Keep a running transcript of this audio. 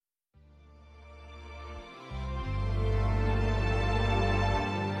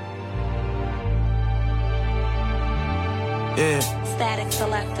Static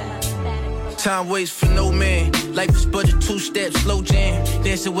Selector. Time waits for no man. Life is but a two-step slow jam.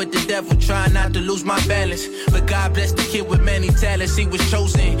 Dancing with the devil, trying not to lose my balance. But God bless the kid with many talents, he was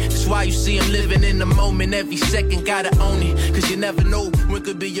chosen. That's why you see him living in the moment. Every second gotta own it, cause you never know when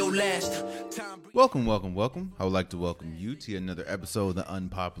could be your last. Welcome. I would like to welcome you to another episode of the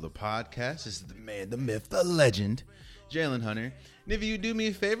Unpopular Podcast. This is the man, the myth, the legend, Jalen Hunter. And if you do me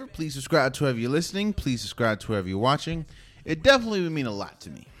a favor, please subscribe to wherever you're listening. Please subscribe to wherever you're watching. It definitely would mean a lot to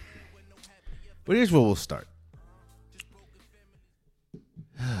me. But here's where we'll start.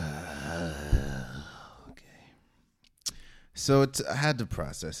 Okay. So I had to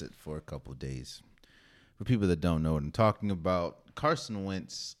process it for a couple of days. For people that don't know what I'm talking about, Carson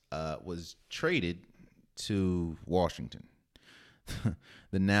Wentz was traded to Washington,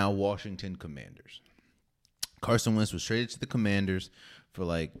 the now Washington Commanders. Carson Wentz was traded to the Commanders for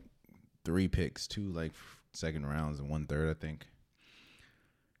like 3 picks, 2 like second rounds and 1/3, I think.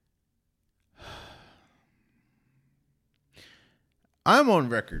 I'm on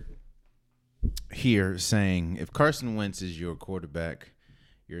record here saying if Carson Wentz is your quarterback,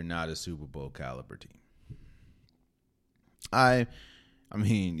 you're not a Super Bowl caliber team. I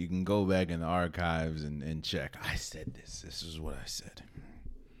mean, you can go back in the archives and check. I said this. This is what I said.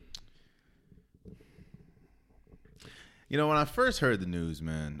 You know, when I first heard the news,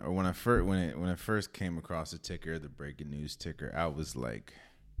 man, or when I first came across the ticker, the breaking news ticker, I was like,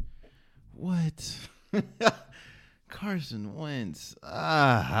 "What? Carson Wentz?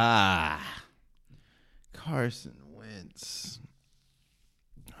 Carson Wentz."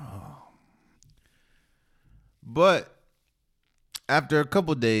 Oh. But after a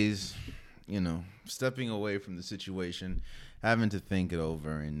couple days, you know, stepping away from the situation, having to think it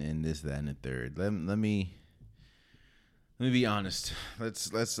over, and this, that, and the third, let me be honest. Let's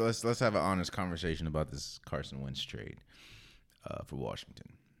have an honest conversation about this Carson Wentz trade for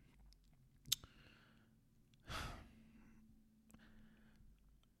Washington.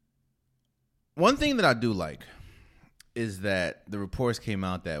 One thing that I do like is that the reports came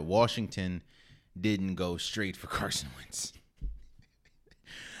out that Washington didn't go straight for Carson Wentz.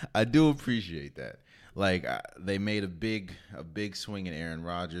 I do appreciate that. Like, they made a big swing at Aaron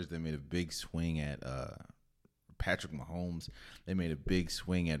Rodgers. They made a big swing at Patrick Mahomes. They made a big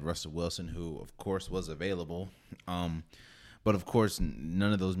swing at Russell Wilson, who, of course, was available. But, of course,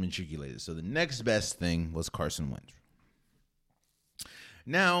 none of those matriculated. So the next best thing was Carson Wentz.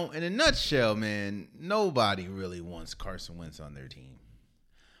 Now, in a nutshell, man, nobody really wants Carson Wentz on their team.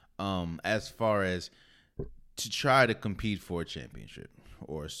 As far as to try to compete for a championship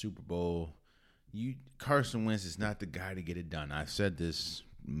or a Super Bowl, Carson Wentz is not the guy to get it done. I've said this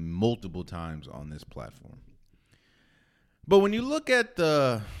multiple times on this platform. But when you look at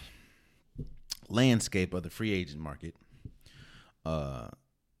the landscape of the free agent market,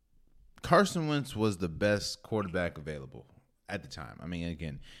 Carson Wentz was the best quarterback available at the time. I mean,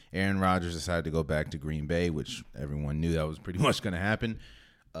 again, Aaron Rodgers decided to go back to Green Bay, which everyone knew that was pretty much going to happen.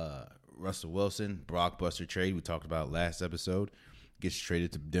 Russell Wilson, blockbuster trade we talked about last episode, gets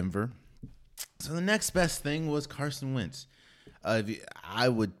traded to Denver. So the next best thing was Carson Wentz. I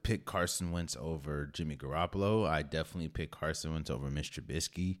would pick Carson Wentz over Jimmy Garoppolo. I definitely pick Carson Wentz over Mitch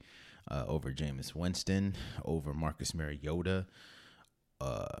Trubisky, over Jameis Winston, over Marcus Mariota.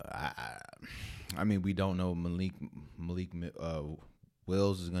 I mean, we don't know Malik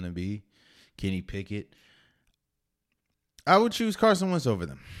Wills is going to be. Kenny Pickett. I would choose Carson Wentz over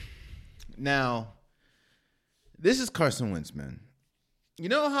them. Now, this is Carson Wentz, man. You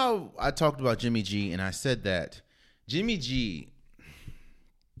know how I talked about Jimmy G, and I said that Jimmy G,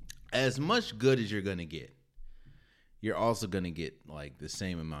 as much good as you're going to get, you're also going to get like the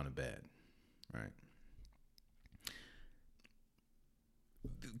same amount of bad, right?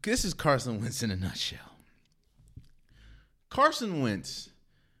 This is Carson Wentz in a nutshell. Carson Wentz,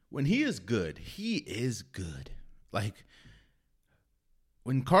 when he is good, he is good. Like,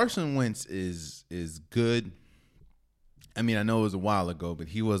 when Carson Wentz is good, I mean, I know it was a while ago, but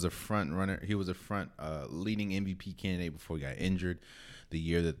he was a front runner. He was a leading MVP candidate before he got injured the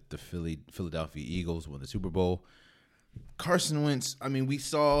year that the Philadelphia Eagles won the Super Bowl. Carson Wentz, I mean, we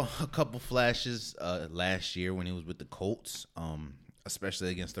saw a couple flashes last year when he was with the Colts, especially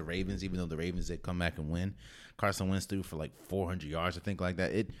against the Ravens, even though the Ravens did come back and win. Carson Wentz threw for like 400 yards, I think, like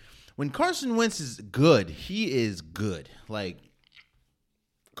that. When Carson Wentz is good, he is good. Like,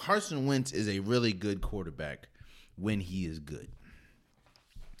 Carson Wentz is a really good quarterback when he is good.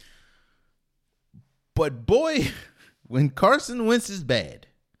 But boy, when Carson Wentz is bad,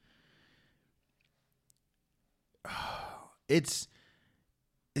 it's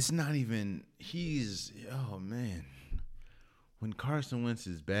not even, oh man. when Carson Wentz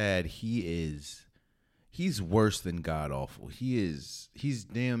is bad, he's worse than god awful. He's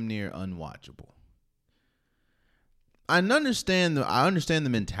damn near unwatchable. I understand the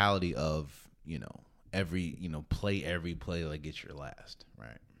mentality of, play every play like it's your last,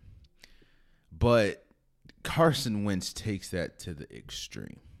 right? But Carson Wentz takes that to the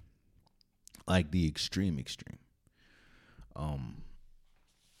extreme. Like the extreme.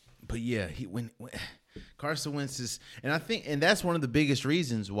 But yeah, when Carson Wentz is, and that's one of the biggest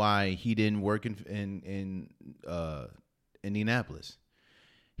reasons why he didn't work in Indianapolis.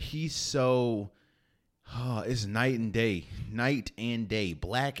 He's so, it's night and day,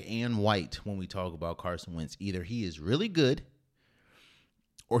 black and white when we talk about Carson Wentz. Either he is really good,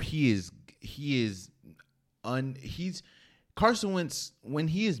 or he's Carson Wentz, when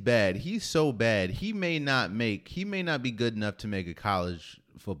he is bad, he's so bad, he may not be good enough to make a college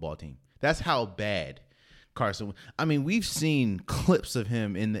football team. That's how bad Carson. I mean, we've seen clips of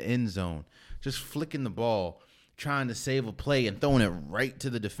him in the end zone, just flicking the ball, trying to save a play and throwing it right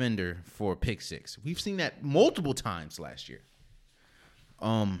to the defender for a pick six. We've seen that multiple times last year.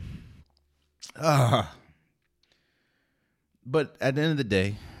 But at the end of the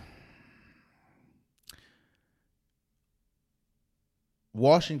day,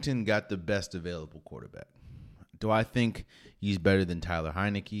 Washington got the best available quarterback. Do I think he's better than Tyler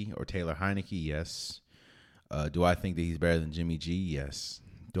Heineke or Taylor Heineke? Yes. Do I think that he's better than Jimmy G? Yes.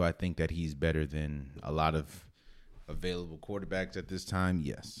 Do I think that he's better than a lot of available quarterbacks at this time?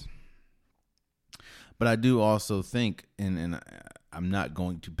 Yes. But I do also think, and I'm not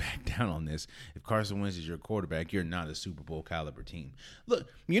going to back down on this, if Carson Wentz is your quarterback, you're not a Super Bowl caliber team. Look,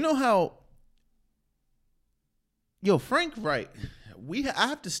 you know how, Frank Wright, I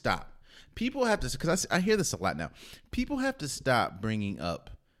have to stop. People have to, because I hear this a lot now. People have to stop bringing up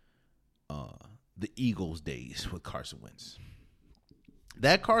the Eagles days with Carson Wentz.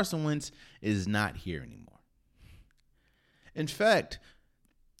 That Carson Wentz is not here anymore. In fact,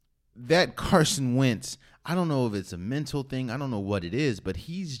 that Carson Wentz, I don't know if it's a mental thing. I don't know what it is, but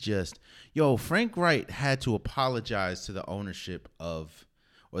he's just, Frank Wright had to apologize to the ownership or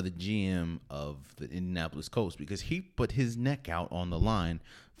the GM of the Indianapolis Colts because he put his neck out on the line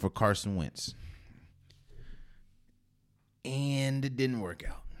for Carson Wentz. And it didn't work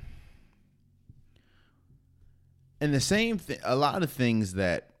out. And the same thing, a lot of things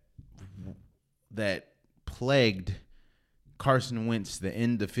that plagued Carson Wentz the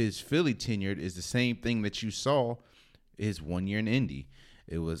end of his Philly tenure is the same thing that you saw his 1 year in Indy.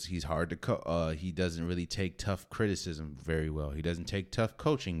 He's hard to he doesn't really take tough criticism very well. He doesn't take tough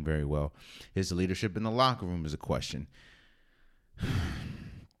coaching very well. His leadership in the locker room is a question.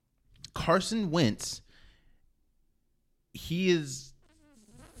 Carson Wentz, he's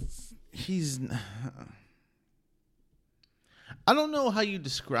I don't know how you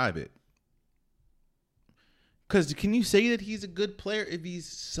describe it. Because can you say that he's a good player if he's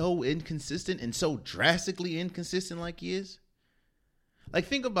so inconsistent and so drastically inconsistent like he is? Like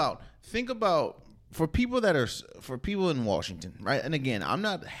think about for people in Washington, right? And again, I'm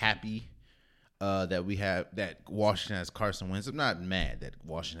not happy that Washington has Carson Wentz. I'm not mad that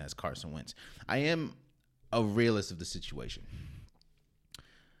Washington has Carson Wentz. I am a realist of the situation.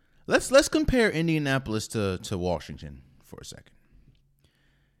 Let's compare Indianapolis to Washington for a second.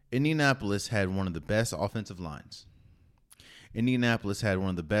 Indianapolis had one of the best offensive lines. Indianapolis had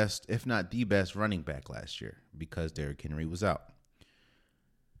one of the best, if not the best, running back last year because Derrick Henry was out.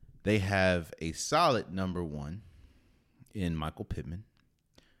 They have a solid number one in Michael Pittman.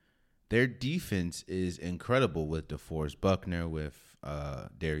 Their defense is incredible with DeForest Buckner, with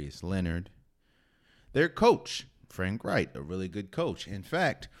Darius Leonard. Their coach, Frank Wright, a really good coach. In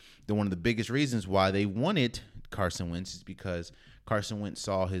fact, one of the biggest reasons why they wanted Carson Wentz is because Carson Wentz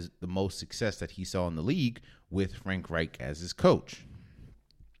saw the most success that he saw in the league with Frank Reich as his coach.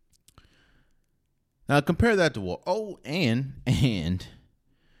 Now compare that to and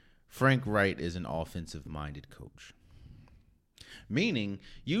Frank Wright is an offensive-minded coach. Meaning,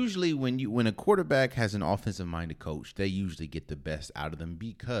 usually when a quarterback has an offensive-minded coach, they usually get the best out of them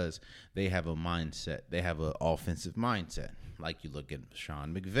because they have a mindset. They have an offensive mindset. Like you look at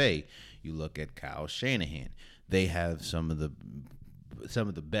Sean McVay, you look at Kyle Shanahan. They have some of the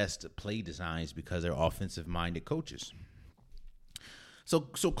best play designs because they're offensive-minded coaches. So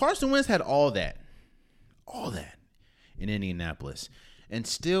Carson Wentz had all that in Indianapolis, and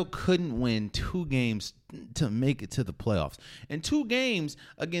still couldn't win 2 games to make it to the playoffs. And 2 games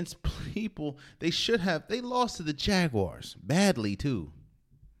against people they lost to the Jaguars badly too.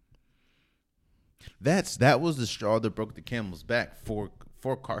 That was the straw that broke the camel's back for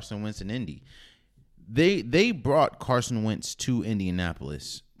Carson Wentz and Indy. they brought Carson Wentz to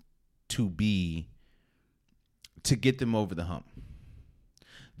Indianapolis to get them over the hump.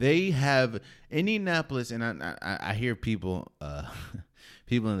 They have Indianapolis, and I hear people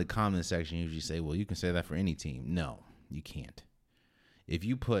people in the comment section usually say, well, you can say that for any team. No, you can't. If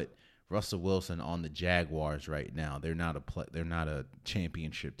you put Russell Wilson on the Jaguars right now, they're not a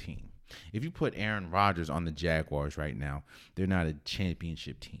championship team. If you put Aaron Rodgers on the Jaguars right now, they're not a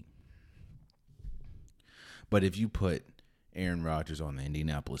championship team. But if you put Aaron Rodgers on the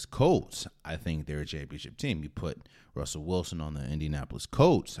Indianapolis Colts, I think they're a championship team. You put Russell Wilson on the Indianapolis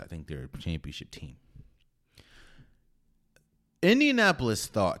Colts, I think they're a championship team. Indianapolis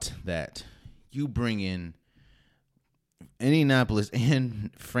thought that you bring in Indianapolis,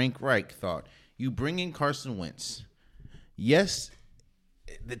 and Frank Reich thought you bring in Carson Wentz. Yes,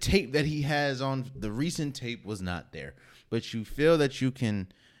 the tape that he has on the recent tape was not there, but you feel that you can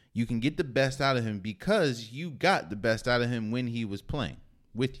get the best out of him because you got the best out of him when he was playing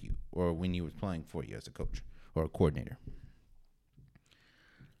with you or when he was playing for you as a coach or a coordinator.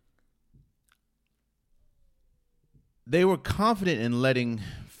 They were confident in letting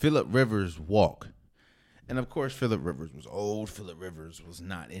Phillip Rivers walk. And of course, Phillip Rivers was old. Phillip Rivers was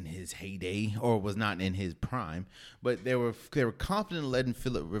not in his heyday or was not in his prime. But they were confident in letting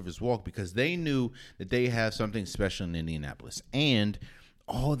Phillip Rivers walk because they knew that they have something special in Indianapolis. And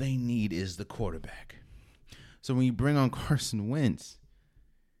all they need is the quarterback. So when you bring on Carson Wentz,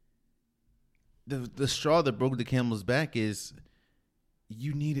 the straw that broke the camel's back is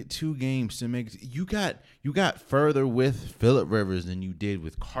you needed 2 games to make it. You got further with Phillip Rivers than you did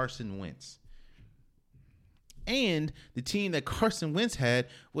with Carson Wentz. And the team that Carson Wentz had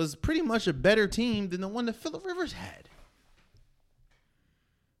was pretty much a better team than the one that Phillip Rivers had.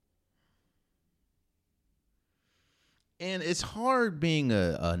 And it's hard being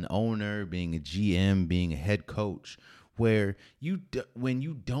an owner, being a GM, being a head coach, where when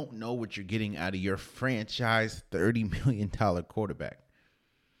you don't know what you're getting out of your franchise $30 million quarterback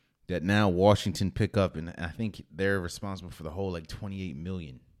that now Washington pick up, and I think they're responsible for the whole $28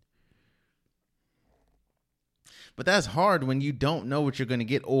 million. But that's hard when you don't know what you're going to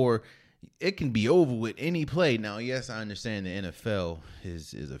get, or it can be over with any play. Now, yes, I understand the NFL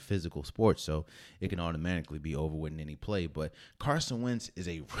is a physical sport, so it can automatically be over with in any play. But Carson Wentz is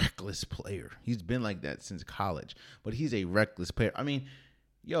a reckless player. He's been like that since college, but he's a reckless player. I mean,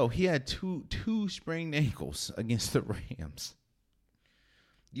 he had two sprained ankles against the Rams.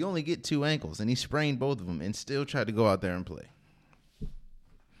 You only get 2 ankles, and he sprained both of them and still tried to go out there and play.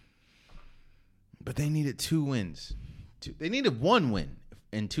 But they needed 2 wins. They needed 1 win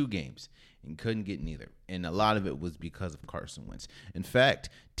in 2 games and couldn't get neither. And a lot of it was because of Carson Wentz. In fact,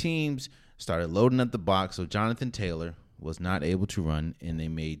 teams started loading up the box, so Jonathan Taylor was not able to run, and they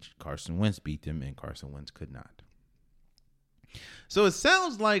made Carson Wentz beat them, and Carson Wentz could not. So it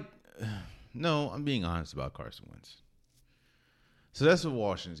sounds like, no, I'm being honest about Carson Wentz. So that's what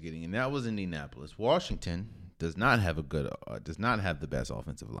Washington's getting, and that was Indianapolis. Washington does not have the best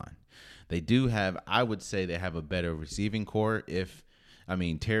offensive line. They do have, I would say, they have a better receiving core. Terry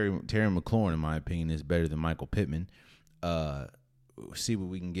McLaurin, in my opinion, is better than Michael Pittman. See what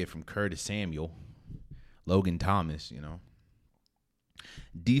we can get from Curtis Samuel, Logan Thomas.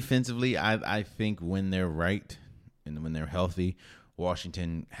 Defensively, I think when they're right and when they're healthy,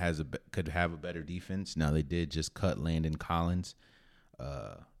 Washington could have a better defense. Now they did just cut Landon Collins.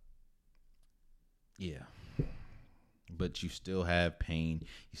 But you still have Payne.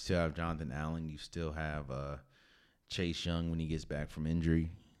 You still have Jonathan Allen. You still have Chase Young when he gets back from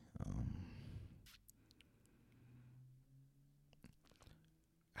injury.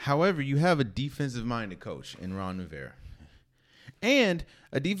 However, you have a defensive-minded coach in Ron Rivera, and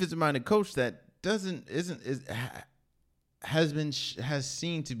a defensive-minded coach that has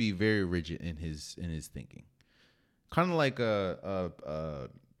seemed to be very rigid in his thinking, kind of like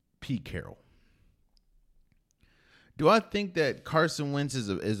Pete Carroll. Do I think that Carson Wentz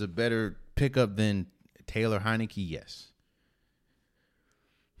is a better pickup than Taylor Heineke? Yes.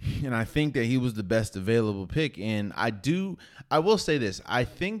 And I think that he was the best available pick. And I will say this. I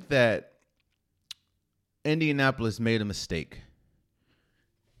think that Indianapolis made a mistake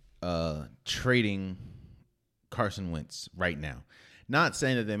trading Carson Wentz right now. Not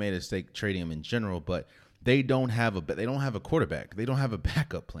saying that they made a mistake trading him in general, but they don't have a quarterback. They don't have a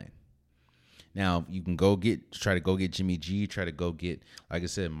backup plan. Now, you can try to go get Jimmy G, try to go get, like I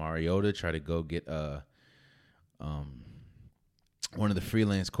said, Mariota, try to go get one of the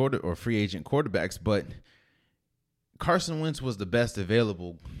freelance free agent quarterbacks, but Carson Wentz was the best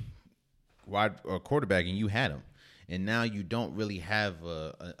available quarterback, and you had him. And now you don't really have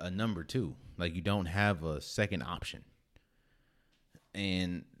a number 2. Like, you don't have a second option.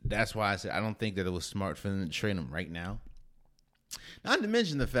 And that's why I said I don't think that it was smart for them to trade him right now. Not to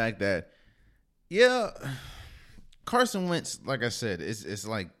mention the fact that, yeah, Carson Wentz, like I said, it's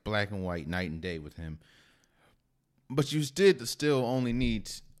like black and white, night and day with him. But you still only need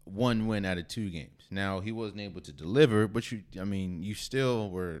one win out of 2 games. Now, he wasn't able to deliver, but you still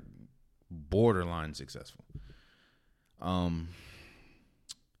were borderline successful. But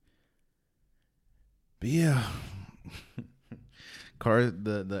yeah,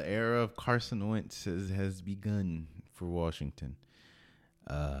 the era of Carson Wentz has begun for Washington.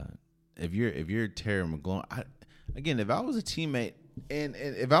 If you're Terry McLaurin, if I was a teammate and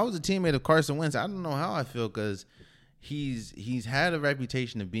if I was a teammate of Carson Wentz, I don't know how I feel, because he's had a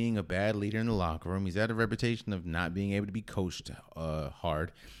reputation of being a bad leader in the locker room. He's had a reputation of not being able to be coached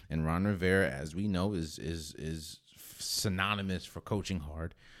hard. And Ron Rivera, as we know, is synonymous for coaching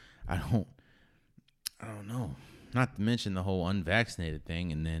hard. I don't know. Not to mention the whole unvaccinated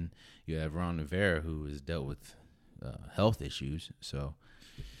thing, and then you have Ron Rivera, who has dealt with health issues. So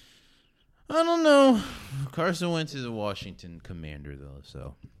I don't know. Carson Wentz is a Washington Commander, though,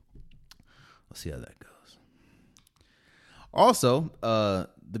 so we'll see how that goes. Also,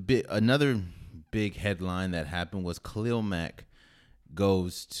 another big headline that happened was Khalil Mack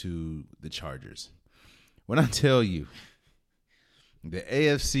goes to the Chargers. When I tell you, the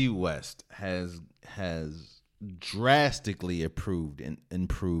AFC West has drastically improved in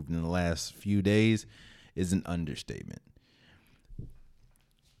the last few days is an understatement.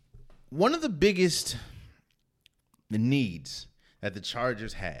 One of the biggest needs that the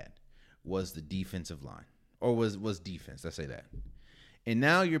Chargers had was the defensive line. Or was defense, let's say that. And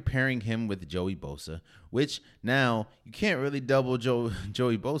now you're pairing him with Joey Bosa, which now you can't really double Joey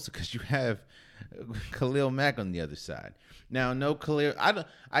Bosa because you have Khalil Mack on the other side. Now, no Khalil,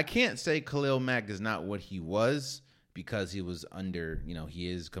 I can't say Khalil Mack is not what he was, because he was under, he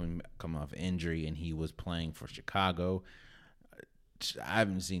is coming off injury, and he was playing for Chicago. I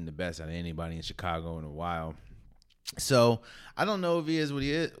haven't seen the best out of anybody in Chicago in a while. So I don't know if he is what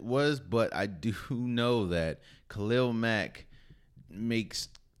he was, but I do know that Khalil Mack makes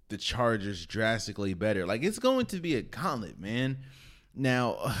the Chargers drastically better. Like, it's going to be a gauntlet, man.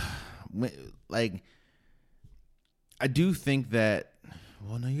 Now, like, I do think that,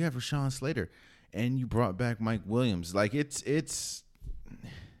 well, no, you have Rashawn Slater, and you brought back Mike Williams. Like, it's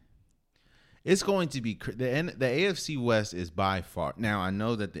going to be the AFC West is by far. Now, I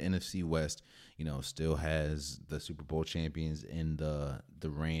know that the NFC West, still has the Super Bowl champions in the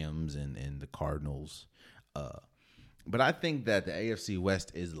Rams and the Cardinals. But I think that the AFC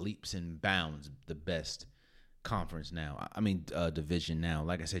West is leaps and bounds the best conference now. I mean, division now.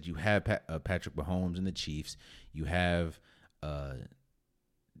 Like I said, you have Patrick Mahomes and the Chiefs. You have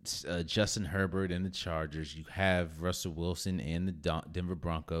Justin Herbert and the Chargers. You have Russell Wilson and the Denver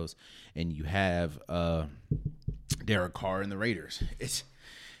Broncos. And you have Derek Carr and the Raiders. It's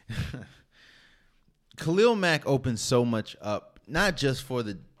Khalil Mack opens so much up, not just for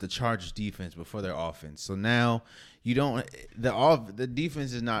the Chargers defense, but for their offense. So now you don't the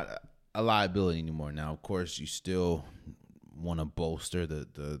defense is not a liability anymore. Now, of course, you still want to bolster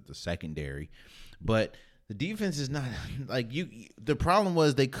the secondary, but the defense is not like you. The problem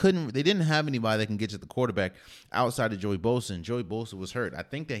was they didn't have anybody that can get to the quarterback outside of Joey Bosa, and Joey Bosa was hurt. I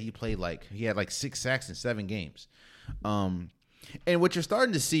think that he had 6 sacks in 7 games. And what you're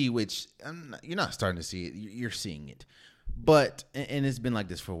starting to see, which you're not starting to see it, you're seeing it, but and it's been like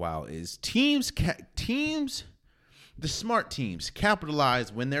this for a while, is teams, the smart teams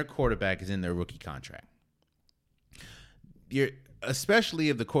capitalize when their quarterback is in their rookie contract. Especially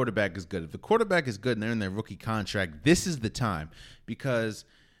if the quarterback is good. If the quarterback is good and they're in their rookie contract, this is the time, because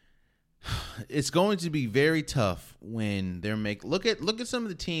it's going to be very tough when they're look at some of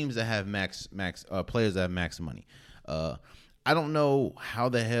the teams that have max players that have max money. I don't know how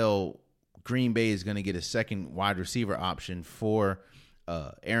the hell Green Bay is going to get a second wide receiver option for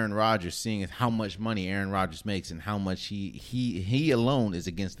Aaron Rodgers, seeing as how much money Aaron Rodgers makes and how much he alone is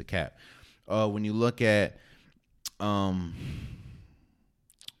against the cap. When you look at when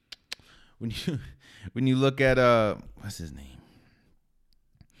you look at what's his name?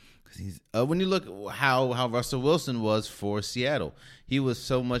 When you look how Russell Wilson was for Seattle, he was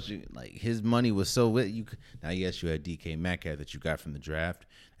so much like his money was so now yes, you had DK Metcalf that you got from the draft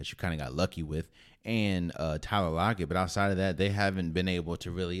that you kind of got lucky with, and Tyler Lockett, but outside of that, they haven't been able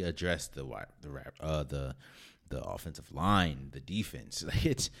to really address the offensive line, the defense.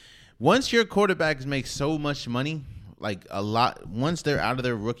 It's once your quarterbacks make so much money, like a lot, once they're out of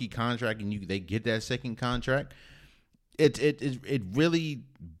their rookie contract and they get that second contract, it really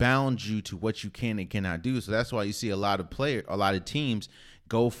bounds you to what you can and cannot do. So that's why you see a lot of teams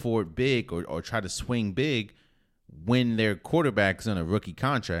go for it big or try to swing big when their quarterback's on a rookie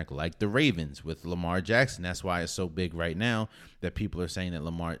contract, like the Ravens with Lamar Jackson. That's why it's so big right now that people are saying that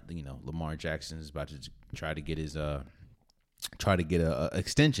Lamar Jackson is about to try to get a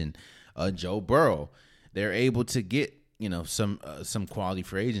extension. Joe Burrow, they're able to get some quality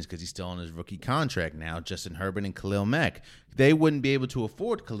free agents because he's still on his rookie contract now. Justin Herbert and Khalil Mack, they wouldn't be able to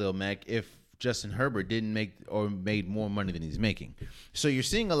afford Khalil Mack if Justin Herbert didn't made more money than he's making. So you're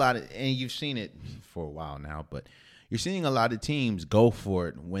seeing a lot of, and you've seen it for a while now, but you're seeing a lot of teams go for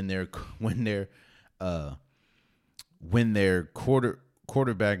it when their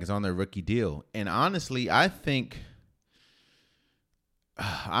quarterback is on their rookie deal. And honestly, I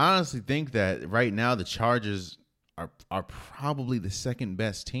honestly think that right now the Chargers are probably the second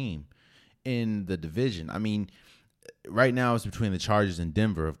best team in the division. I mean, right now it's between the Chargers and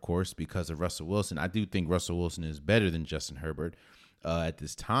Denver, of course, because of Russell Wilson. I do think Russell Wilson is better than Justin Herbert at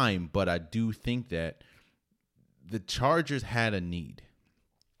this time, but I do think that the Chargers had a need,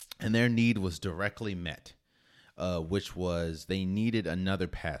 and their need was directly met, which was they needed another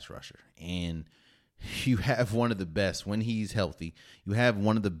pass rusher. And you have one of the best when he's healthy. You have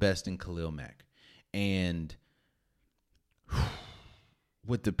one of the best in Khalil Mack. And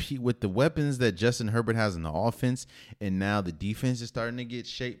with the weapons that Justin Herbert has in the offense, and now the defense is starting to get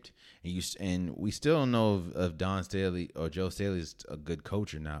shaped, and we still don't know if Don Staley or Joe Staley is a good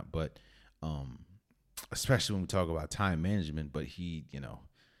coach or not, but especially when we talk about time management. But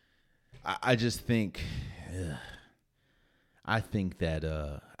I just think, I think that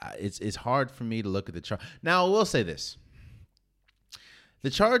it's hard for me to look at the Chargers. Now, I will say this: the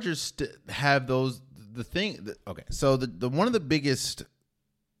Chargers have those. So the one of the biggest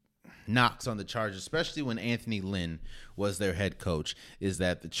knocks on the Chargers, especially when Anthony Lynn was their head coach, is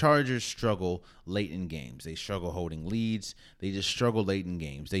that the Chargers struggle late in games. They struggle holding leads. They just struggle late in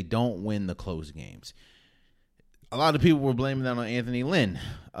games. They don't win the close games. A lot of people were blaming that on Anthony Lynn,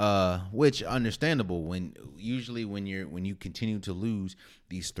 which understandable. When you continue to lose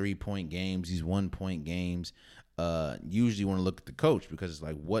these 3-point games, these 1-point games, usually you want to look at the coach because it's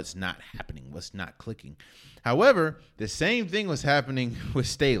like, what's not happening? What's not clicking? However, the same thing was happening with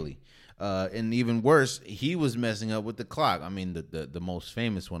Staley. And even worse, he was messing up with the clock. I mean, the most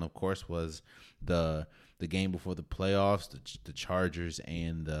famous one, of course, was the game before the playoffs, the Chargers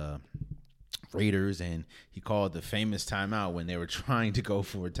and the Raiders, and he called the famous timeout when they were trying to go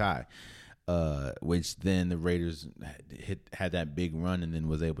for a tie, which then the Raiders had that big run and then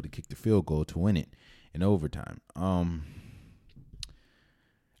was able to kick the field goal to win it in overtime.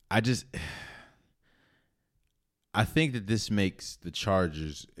 I think that this makes the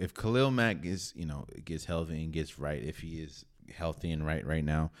Chargers, if Khalil Mack gets healthy and gets right, if he is healthy and right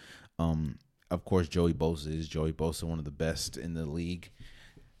now, of course Joey Bosa, one of the best in the league.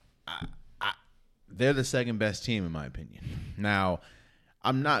 They're the second best team in my opinion. Now,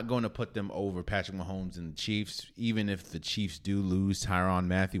 I'm not going to put them over Patrick Mahomes and the Chiefs, even if the Chiefs do lose Tyrann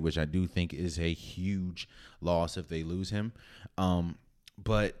Mathieu, which I do think is a huge loss if they lose him.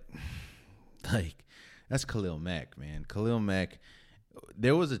 But that's Khalil Mack, man. Khalil Mack,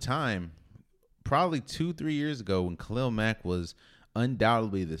 there was a time probably 2-3 years ago when Khalil Mack was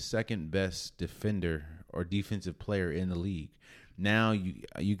undoubtedly the second best defender or defensive player in the league. Now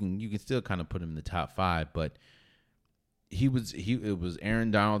you can still kind of put him in the top 5, but it was Aaron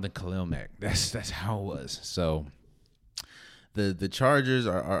Donald and Khalil Mack. That's how it was. So the Chargers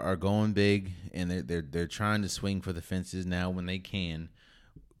are going big, and they're trying to swing for the fences now when they can,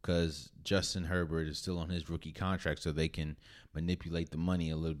 because Justin Herbert is still on his rookie contract, so they can manipulate the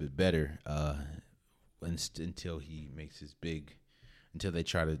money a little bit better until he makes his big, until they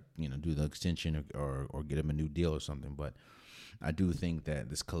try to do the extension or get him a new deal or something. But I do think that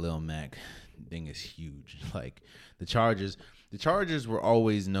this Khalil Mack thing is huge. Like the Chargers were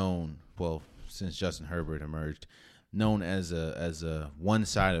always known, well, since Justin Herbert emerged, known as a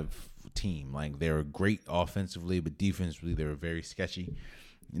one-sided team. Like they were great offensively, but defensively they were very sketchy.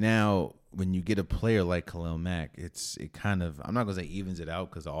 Now, when you get a player like Khalil Mack, it kind of, I'm not gonna say evens it out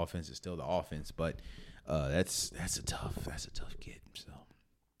because the offense is still the offense, but that's a tough get. So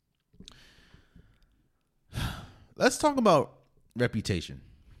let's talk about reputation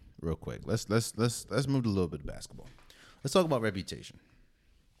real quick. Let's move to a little bit of basketball. Let's talk about reputation.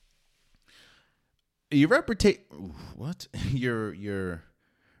 Your reputation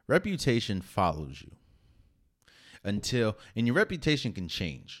follows you and your reputation can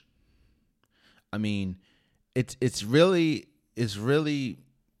change. I mean, it's really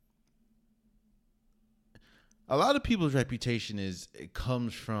a lot of people's reputation it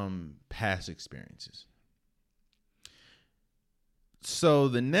comes from past experiences. So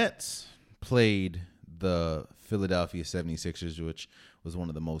the Nets played the Philadelphia 76ers, which was one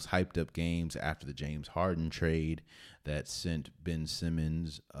of the most hyped up games after the James Harden trade that sent Ben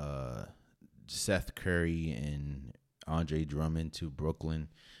Simmons, Seth Curry, and Andre Drummond to Brooklyn.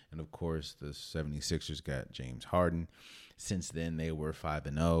 And, of course, the 76ers got James Harden. Since then, they were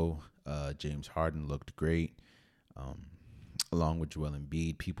 5-0. James Harden looked great, along with Joel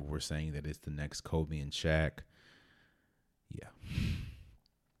Embiid. People were saying that it's the next Kobe and Shaq. Yeah.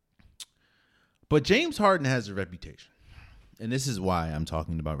 But James Harden has a reputation. And this is why I'm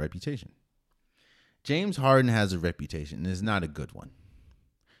talking about reputation. James Harden has a reputation, and it's not a good one.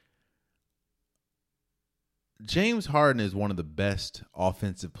 James Harden is one of the best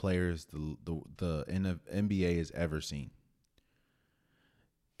offensive players the NBA has ever seen.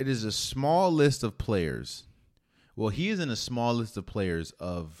 It is a small list of players. Well, he is in a small list of players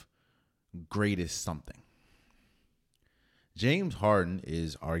of greatest something. James Harden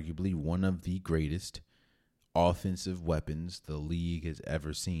is arguably one of the greatest offensive weapons the league has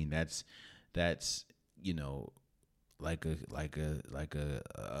ever seen. That's like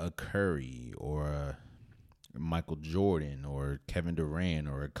a Curry or a Michael Jordan or Kevin Durant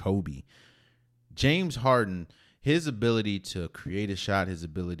or a Kobe. James Harden, his ability to create a shot, his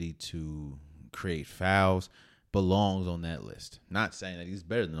ability to create fouls belongs on that list. Not saying that he's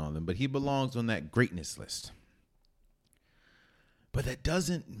better than all of them, but he belongs on that greatness list. But that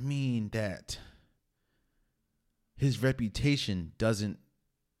doesn't mean that his reputation doesn't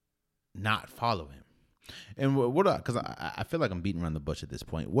not follow him. And because I feel like I'm beating around the bush at this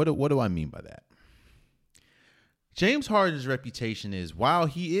point. What do I mean by that? James Harden's reputation is, while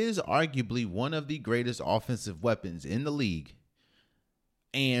he is arguably one of the greatest offensive weapons in the league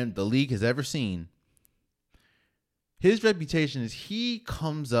and the league has ever seen, his reputation is he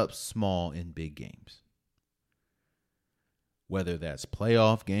comes up small in big games. Whether that's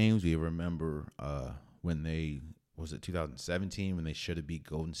playoff games, we remember when was it 2017 when they should have beat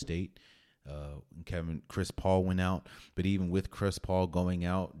Golden State. Chris Paul went out, but even with Chris Paul going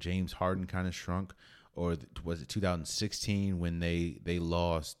out, James Harden kind of shrunk. Or was it 2016 when they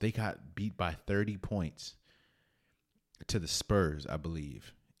lost? They got beat by 30 points to the Spurs, I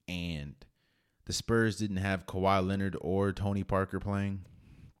believe. And the Spurs didn't have Kawhi Leonard or Tony Parker playing.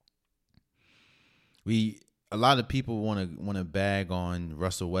 A lot of people want to bag on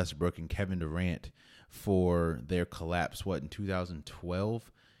Russell Westbrook and Kevin Durant for their collapse, in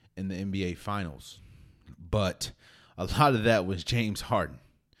 2012 in the NBA Finals. But a lot of that was James Harden.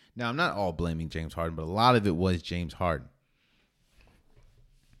 Now, I'm not all blaming James Harden, but a lot of it was James Harden.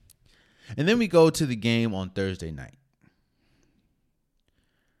 And then we go to the game on Thursday night.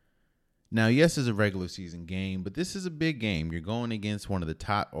 Now, yes, it's a regular season game, but this is a big game. You're going against one of the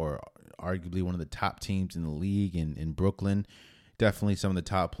top, or arguably one of the top teams in the league in Brooklyn. Definitely some of the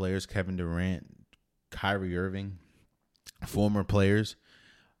top players, Kevin Durant, Kyrie Irving, former players.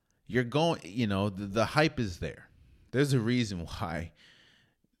 You're going, the hype is there. There's a reason why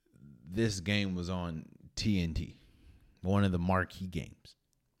this game was on TNT, one of the marquee games.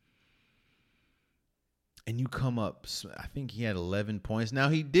 And you come up, I think he had 11 points. Now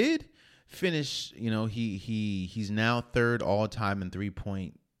he did finish, he's now third all time in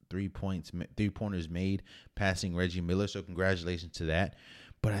 3-pointers made, passing Reggie Miller. So congratulations to that.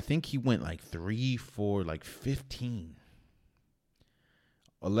 But I think he went 3 for 15,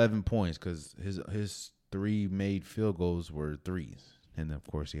 11 points because his 3 made field goals were threes, and then of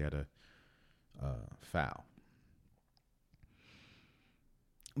course he had a foul.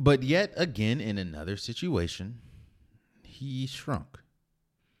 But yet again, in another situation, he shrunk.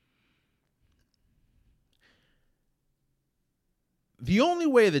 The only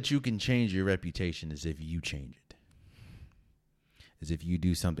way that you can change your reputation is if you change it. Is if you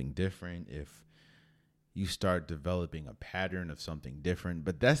do something different, if you start developing a pattern of something different.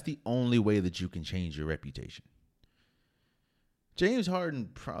 But that's the only way that you can change your reputation. James Harden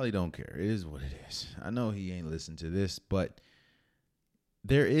probably don't care. It is what it is. I know he ain't listened to this, but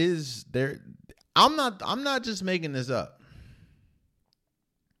I'm not just making this up.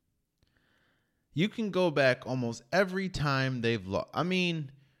 You can go back almost every time they've lost. I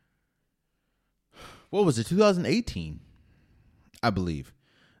mean, what was it? 2018, I believe.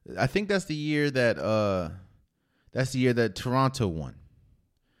 I think that's the year that Toronto won.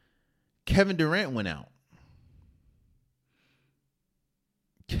 Kevin Durant went out.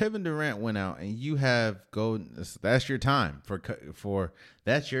 And you have Golden. That's your time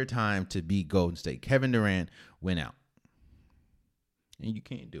that's your time to beat Golden State. Kevin Durant went out, and you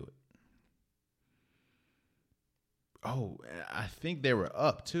can't do it. Oh, I think they were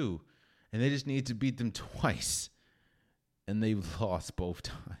up too, and they just need to beat them twice, and they've lost both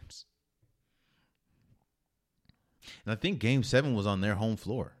times. And I think Game 7 was on their home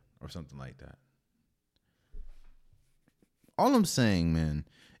floor or something like that. All I'm saying, man,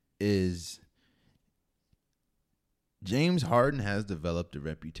 is James Harden has developed a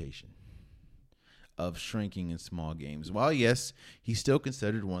reputation of shrinking in small games. While, yes, he's still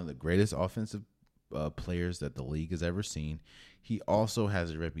considered one of the greatest offensive players that the league has ever seen, he also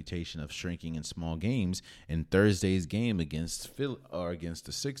has a reputation of shrinking in small games. And Thursday's game against against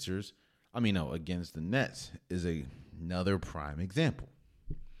the Sixers, against the Nets, is another prime example.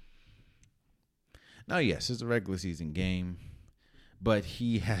 Now, yes, it's a regular season game, but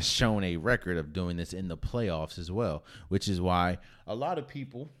he has shown a record of doing this in the playoffs as well, which is why a lot of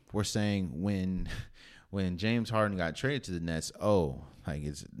people were saying when James Harden got traded to the Nets,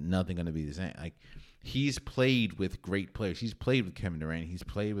 it's nothing going to be the same. Like, he's played with great players. He's played with Kevin Durant. He's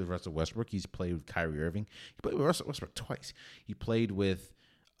played with Russell Westbrook. He's played with Kyrie Irving. He played with Russell Westbrook twice. He played with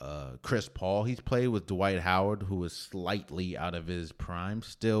Chris Paul. He's played with Dwight Howard, who was slightly out of his prime,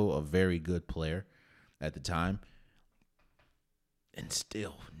 still a very good player at the time. And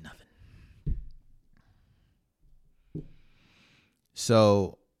still nothing.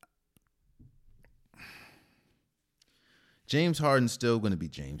 So James Harden's still going to be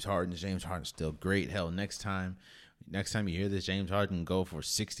James Harden. James Harden's still great. Hell, next time you hear this, James Harden can go for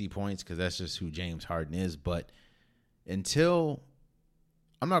 60 points because that's just who James Harden is. But until,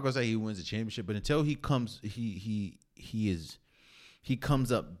 I'm not going to say he wins the championship, but until he comes, he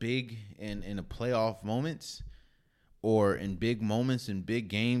comes up big in a playoff moments, or in big moments in big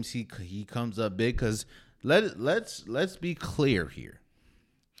games, he comes up big. Because let's be clear here.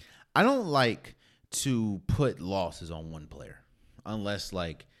 I don't like to put losses on one player unless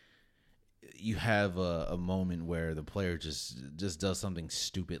like you have a moment where the player just does something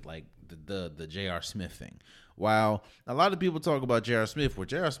stupid like the J.R. Smith thing. While a lot of people talk about J.R. Smith, where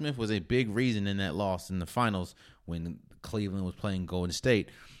J.R. Smith was a big reason in that loss in the finals when Cleveland was playing Golden State,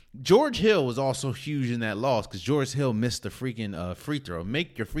 George Hill was also huge in that loss because George Hill missed the freaking free throw.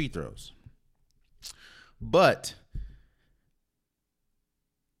 Make your free throws. But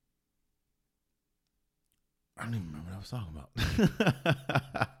I don't even remember what I was talking about.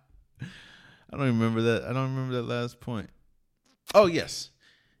 I don't remember that last point. Oh, yes.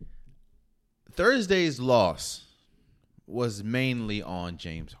 Thursday's loss was mainly on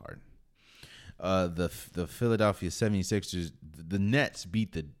James Harden. The Philadelphia 76ers, the Nets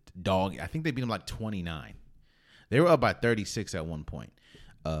beat the dog. I think they beat them like 29. They were up by 36 at one point.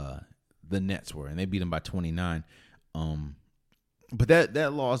 The Nets were, and they beat them by 29. But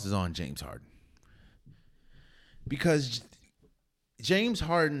that loss is on James Harden. Because James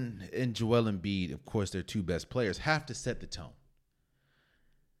Harden and Joel Embiid, of course, their two best players, have to set the tone.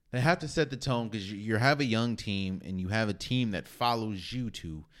 They have to set the tone because you have a young team and you have a team that follows you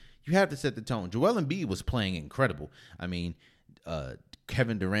too. You have to set the tone. Joel Embiid was playing incredible. I mean,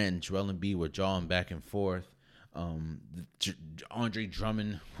 Kevin Durant and Joel Embiid were jawing back and forth. Andre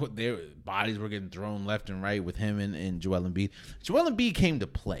Drummond, their bodies were getting thrown left and right with him and Joel Embiid. Joel Embiid came to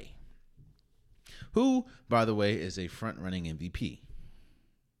play. Who, by the way, is a front-running MVP.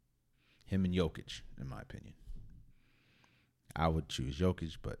 Him and Jokic, in my opinion. I would choose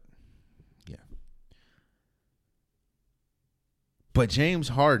Jokic, but yeah. But James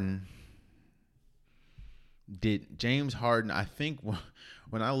Harden, I think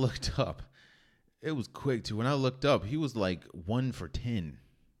when I looked up, it was quick too. When I looked up, he was like 1 for 10.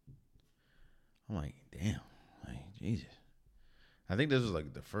 I'm like, damn, like, Jesus. I think this was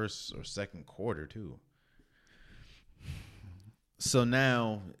like the first or second quarter too. So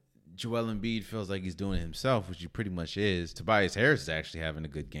now Joel Embiid feels like he's doing it himself, which he pretty much is. Tobias Harris is actually having a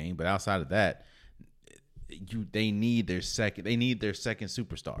good game, but outside of that, they need their second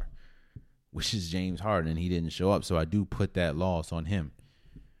superstar, which is James Harden, and he didn't show up. So I do put that loss on him.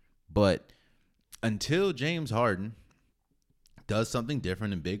 But until James Harden does something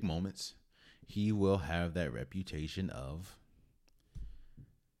different in big moments, he will have that reputation of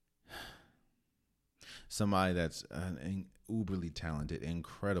somebody that's an uberly talented,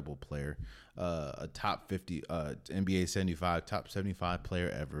 incredible player, a top 50, NBA 75, top 75 player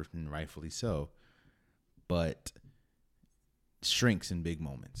ever, and rightfully so, but shrinks in big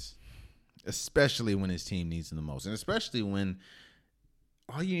moments, especially when his team needs him the most, and especially when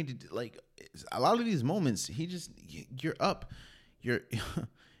all you need to do, like, a lot of these moments, you're up, you're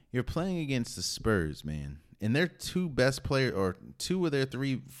playing against the Spurs, man. And their two best players, or two of their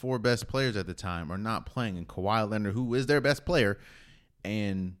 4 best players at the time, are not playing. And Kawhi Leonard, who is their best player,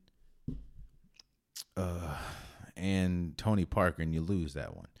 and and Tony Parker, and you lose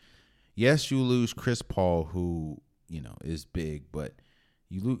that one. Yes, you lose Chris Paul, who, is big, but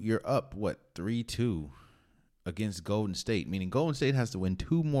you're up, 3-2 against Golden State, meaning Golden State has to win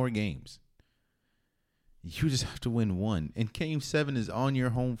 2 more games. You just have to win 1. And Game 7 is on your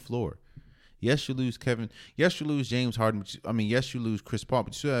home floor. Yes, you lose Kevin. Yes, you lose James Harden. Yes, you lose Chris Paul,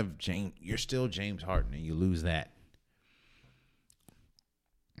 but you still have James. You're still James Harden, and you lose that.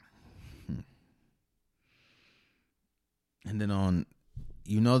 And then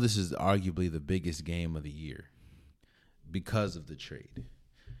this is arguably the biggest game of the year because of the trade.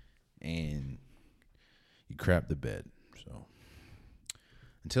 And you crap the bed. So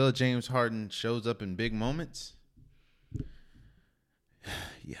until James Harden shows up in big moments,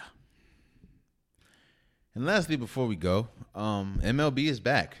 yeah. And lastly, before we go, MLB is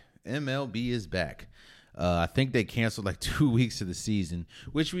back. MLB is back. I think they canceled 2 weeks of the season,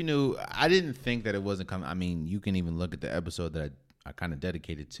 which we knew. I didn't think that it wasn't coming. I mean, you can even look at the episode that I kind of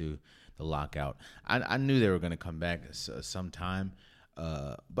dedicated to the lockout. I knew they were going to come back sometime,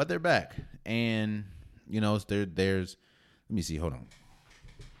 but they're back. And, there's let me see. Hold on.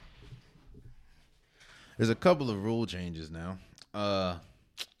 There's a couple of rule changes now.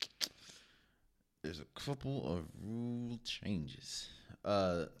 There's a couple of rule changes.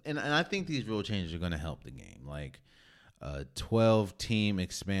 And I think these rule changes are going to help the game. 12-team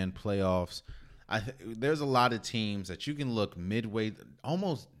expand playoffs. There's a lot of teams that you can look midway,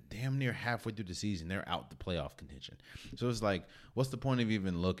 almost damn near halfway through the season, they're out the playoff contention. So it's what's the point of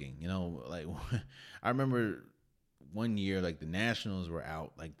even looking? I remember one year, the Nationals were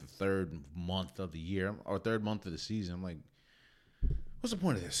out the third month of the year or third month of the season. I'm like, what's the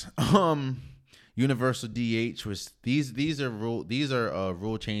point of this? Universal DH was these are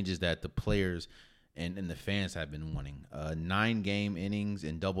rule changes that the players and the fans have been wanting. 9-game innings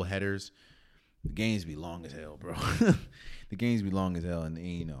and double headers. The games be long as hell, bro. The games be long as hell,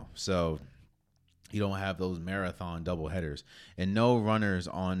 and so you don't have those marathon double headers and no runners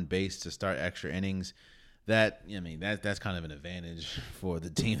on base to start extra innings. That's kind of an advantage for the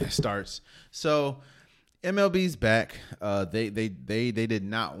team that starts. So MLB's back. They did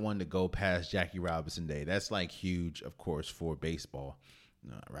not want to go past Jackie Robinson Day. That's huge, of course, for baseball,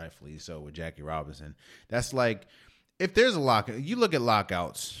 rightfully so with Jackie Robinson. That's if there's a lockout, you look at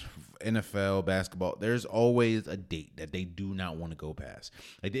lockouts, NFL, basketball, there's always a date that they do not want to go past.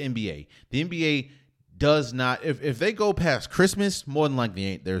 Like the NBA. The NBA does not, if they go past Christmas, more than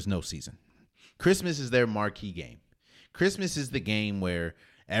likely there's no season. Christmas is their marquee game. Christmas is the game where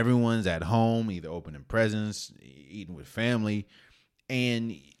everyone's at home, either opening presents, eating with family,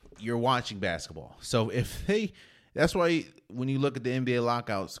 and you're watching basketball. So that's why when you look at the NBA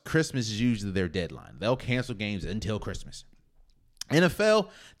lockouts, Christmas is usually their deadline. They'll cancel games until Christmas. NFL,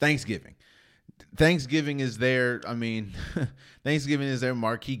 Thanksgiving. Thanksgiving is Thanksgiving is their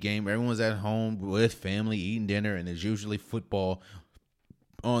marquee game. Everyone's at home with family eating dinner, and there's usually football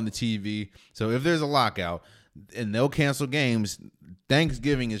on the TV. So if there's a lockout and they'll cancel games,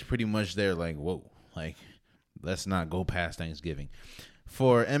 Thanksgiving is pretty much their let's not go past Thanksgiving.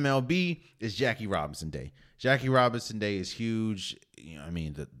 For MLB, it's Jackie Robinson Day. Jackie Robinson Day is huge.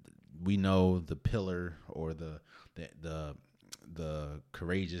 We know the pillar or the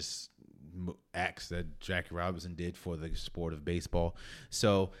courageous acts that Jackie Robinson did for the sport of baseball.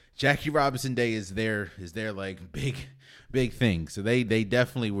 So Jackie Robinson Day is their big thing. So they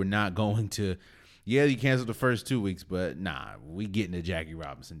definitely were not going to. Yeah, you canceled the first 2 weeks, but we getting to Jackie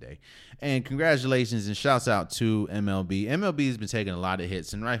Robinson Day. And congratulations and shouts out to MLB. MLB has been taking a lot of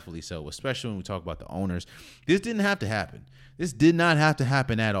hits, and rightfully so, especially when we talk about the owners. This didn't have to happen. This did not have to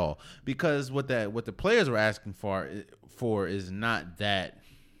happen at all, because what the players were asking for is not that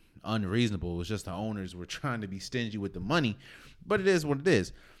unreasonable. It was just the owners were trying to be stingy with the money, but it is what it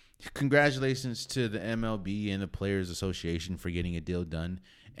is. Congratulations to the MLB and the Players Association for getting a deal done.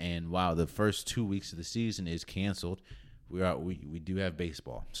 And while the first 2 weeks of the season is canceled, we do have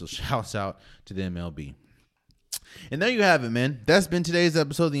baseball. So shouts out to the MLB. And there you have it, man. That's been today's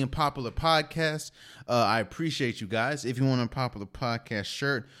episode of the Unpopular Podcast. I appreciate you guys. If you want an Unpopular Podcast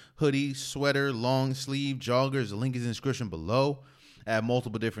shirt, hoodie, sweater, long sleeve, joggers, the link is in the description below. I have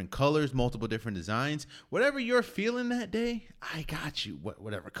multiple different colors, multiple different designs. Whatever you're feeling that day, I got you.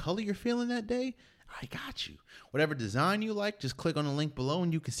 Whatever color you're feeling that day, I got you. Whatever design you like, just click on the link below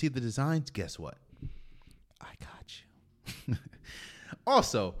and you can see the designs. Guess what? I got you.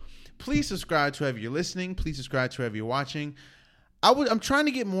 Also, please subscribe to whoever you're listening. Please subscribe to whoever you're watching. I'm trying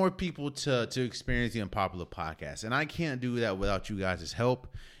to get more people to experience the Unpopular Podcast, and I can't do that without you guys' help.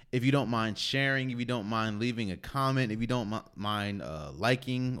 If you don't mind sharing, if you don't mind leaving a comment, if you don't mind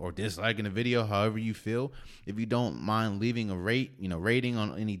liking or disliking a video, however you feel, if you don't mind leaving a rating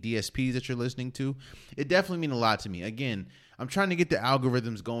on any DSPs that you're listening to, it definitely means a lot to me. Again, I'm trying to get the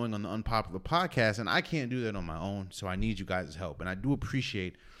algorithms going on the Unpopular Podcast, and I can't do that on my own, so I need you guys' help. And I do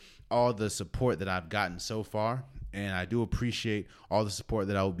appreciate all the support that I've gotten so far, and I do appreciate all the support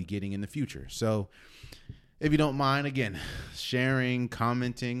that I will be getting in the future. So if you don't mind, again, sharing,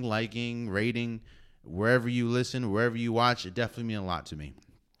 commenting, liking, rating, wherever you listen, wherever you watch, it definitely means a lot to me.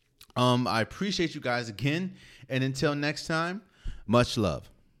 I appreciate you guys again, and until next time, much love.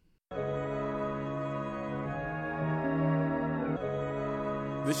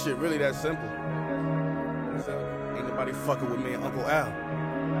 This shit really that simple. Ain't nobody fucking with me and Uncle Al.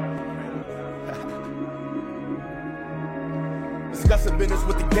 Discussing business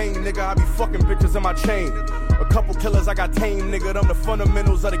with the gang, nigga. I be fucking bitches in my chain. A couple killers I got tame, nigga. Them the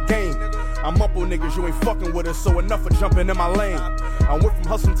fundamentals of the game. I'm up on niggas, you ain't fucking with us, so enough of jumping in my lane. I went from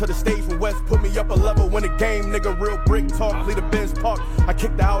hustling to the stage from West, put me up a level, win the game, nigga. Real brick talk, lead the Benz park. I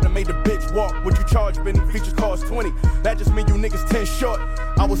kicked her out and made the bitch walk. What you charge, Benny? Features cost 20. That just mean you niggas 10 short.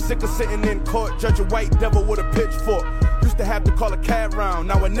 I was sick of sitting in court, judge a white devil with a pitchfork. Used to have to call a cab round,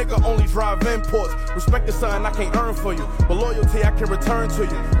 now a nigga only drive imports. Respect is something I can't earn for you, but loyalty I can return to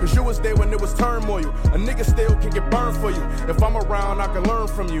you. Cause you was there when it was turmoil. A nigga still can get burned for you. If I'm around, I can learn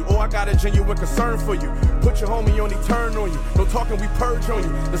from you, or I got a genuine concern for you. Put your homie on, he turn on you. No talking, we purge on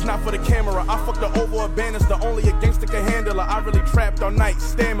you. That's not for the camera. I fucked her over a banners, the only a gangster can handle her. I really trapped all night,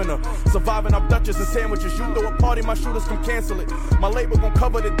 stamina. Surviving up Dutchess and sandwiches. You throw a party, my shooters come cancel it. My label gon'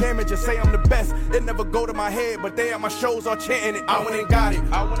 cover the damage and say I'm the best. It never go to my head, but they at my shows all chanting it. I went and got it.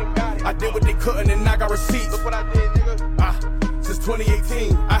 I did what they couldn't and I got receipts. Look what I did, nigga. Since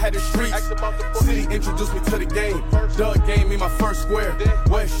 2018, I had the streets. City introduced me to the game. Doug gave me my first square.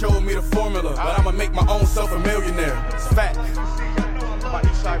 West showed me the formula, but I'ma make my own self a millionaire. It's fact.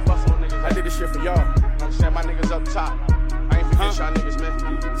 I did this shit for y'all. I'm saying my niggas up top. I ain't forget y'all niggas,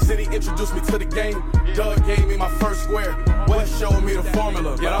 man. City introduced me to the game. Doug gave me my first square. West showed me the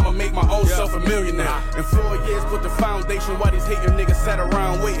formula, but I'ma make my own self a millionaire. In 4 years, put the foundation while these hating niggas sat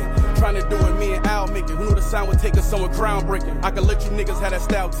around waiting. Trying to do it, me and Al make it. Who knew the sound would take us somewhere groundbreaking? I could let you niggas have that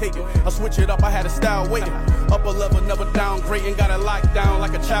style taken. I switch it up, I had a style waiting. Upper level, never downgrading. Got it locked down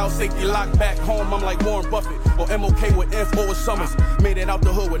like a child safety locked back home. I'm like Warren Buffett or MOK with info with Summers. Made it out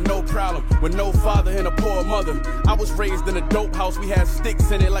the hood with no problem, with no father and a poor mother. I was raised in a dope house, we had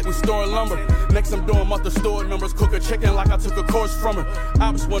sticks in it like we storing lumber. Next I'm doing month the store numbers, cook a chicken like I took a course from her.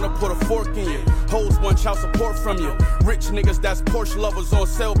 I just wanna put a fork in you, hoes want child support from you. Rich niggas that's Porsche lovers on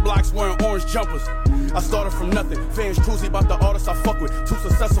cell blocks wearing orange jumpers. I started from nothing, fans choosy about the artists I fuck with. Too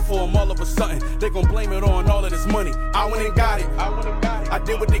successful for them all of a sudden, they gon' blame it on all of this money. I went and got it, I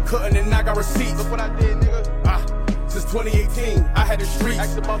did what they couldn't and I got receipts. Look what I did, nigga. Since 2018, I had the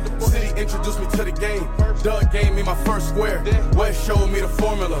streets. City introduced me to the game. Doug gave me my first square. West showed me the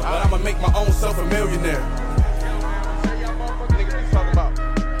formula, but I'ma make my own self a millionaire. Niggas be talking about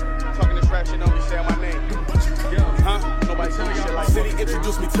talking this rap shit, don't be saying my name. Huh? Nobody tell me shit like City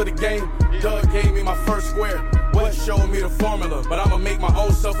introduced me to the game. Doug gave me my first square. West showed me the formula, but I'ma make my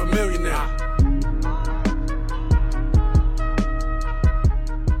own self a millionaire.